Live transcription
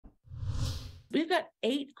We've got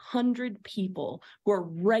 800 people who are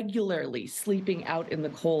regularly sleeping out in the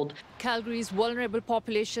cold. Calgary's vulnerable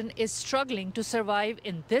population is struggling to survive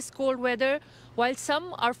in this cold weather. While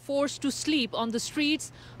some are forced to sleep on the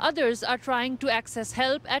streets, others are trying to access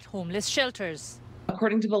help at homeless shelters.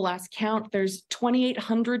 According to the last count, there's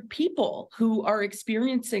 2,800 people who are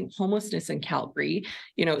experiencing homelessness in Calgary.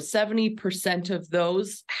 70% of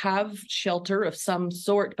those have shelter of some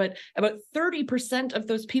sort, but about 30% of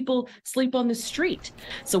those people sleep on the street.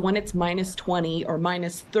 So when it's minus 20 or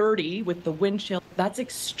minus 30 with the wind chill, that's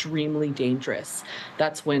extremely dangerous.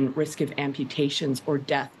 That's when risk of amputations or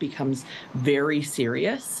death becomes very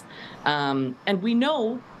serious. And we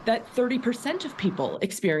know that 30% of people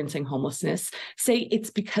experiencing homelessness say it's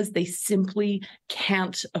because they simply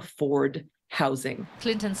can't afford housing.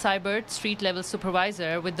 Clinton Seibert, street-level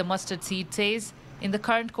supervisor with the Mustard Seed, says in the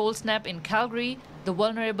current cold snap in Calgary, the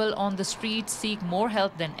vulnerable on the streets seek more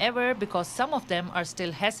help than ever because some of them are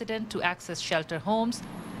still hesitant to access shelter homes,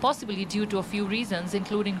 possibly due to a few reasons,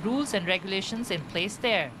 including rules and regulations in place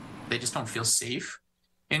there. They just don't feel safe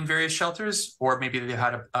in various shelters, or maybe they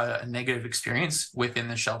had a negative experience within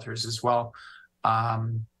the shelters as well.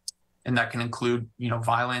 And that can include,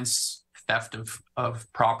 violence, theft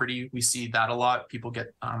of property. We see that a lot. People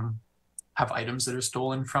have items that are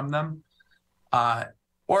stolen from them.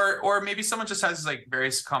 Or maybe someone just has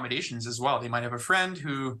various accommodations as well. They might have a friend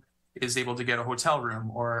who is able to get a hotel room,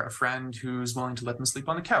 or a friend who's willing to let them sleep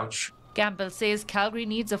on the couch. Campbell says Calgary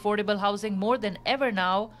needs affordable housing more than ever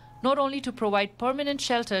now, not only to provide permanent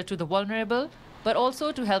shelter to the vulnerable, but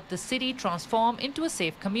also to help the city transform into a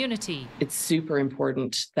safe community. It's super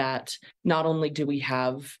important that not only do we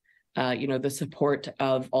have the support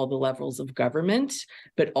of all the levels of government,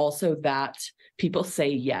 but also that people say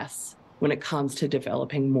yes when it comes to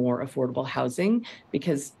developing more affordable housing,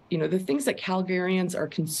 because the things that Calgarians are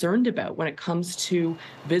concerned about when it comes to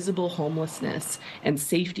visible homelessness and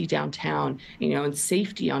safety downtown, and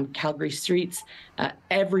safety on Calgary streets,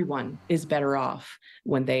 everyone is better off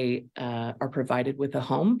when they are provided with a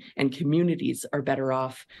home, and communities are better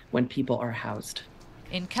off when people are housed.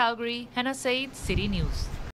 In Calgary, Henna Saeed, City News.